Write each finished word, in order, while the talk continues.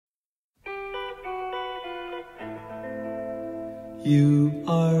You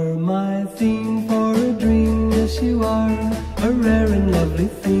are my theme for a dream, yes you are, a rare and lovely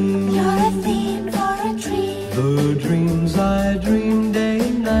theme. You're a theme for a dream. The dreams I dream day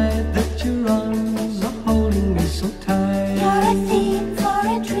and night, that your arms are holding me so tight. You're a theme for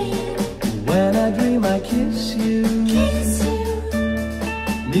a dream. When I dream I kiss you, Kiss you,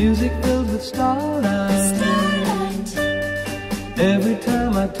 music filled with starlight. starlight. Every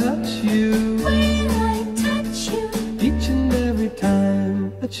time I touch you, When I touch you, each and every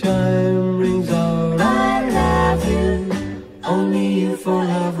time a chime rings out. I love you, only you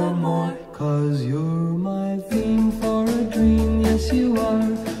forevermore. 'Cause you're my theme for a dream, yes you are,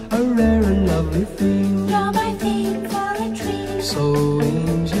 a rare and lovely theme. You're my theme for a dream. So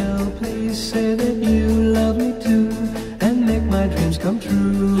angel, please say that you love me too, and make my dreams come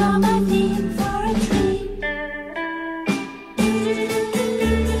true. You're my theme for a dream.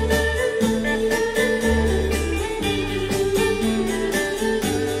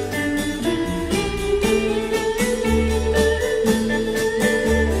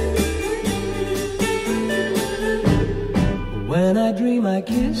 When I dream I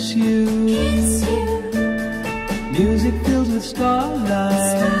kiss you, Kiss you, music filled with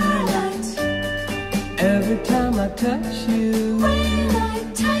starlight. starlight. Every time I touch you, When I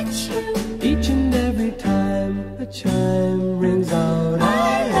touch you, each and every time a chime rings out.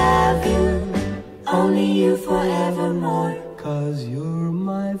 I love you, only you forevermore. 'Cause you're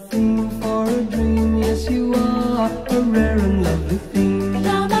my theme for a dream, yes you are, a rare and lovely theme.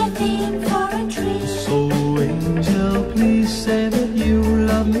 You're my theme for a dream. So angel, please say that you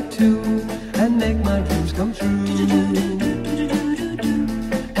love me too,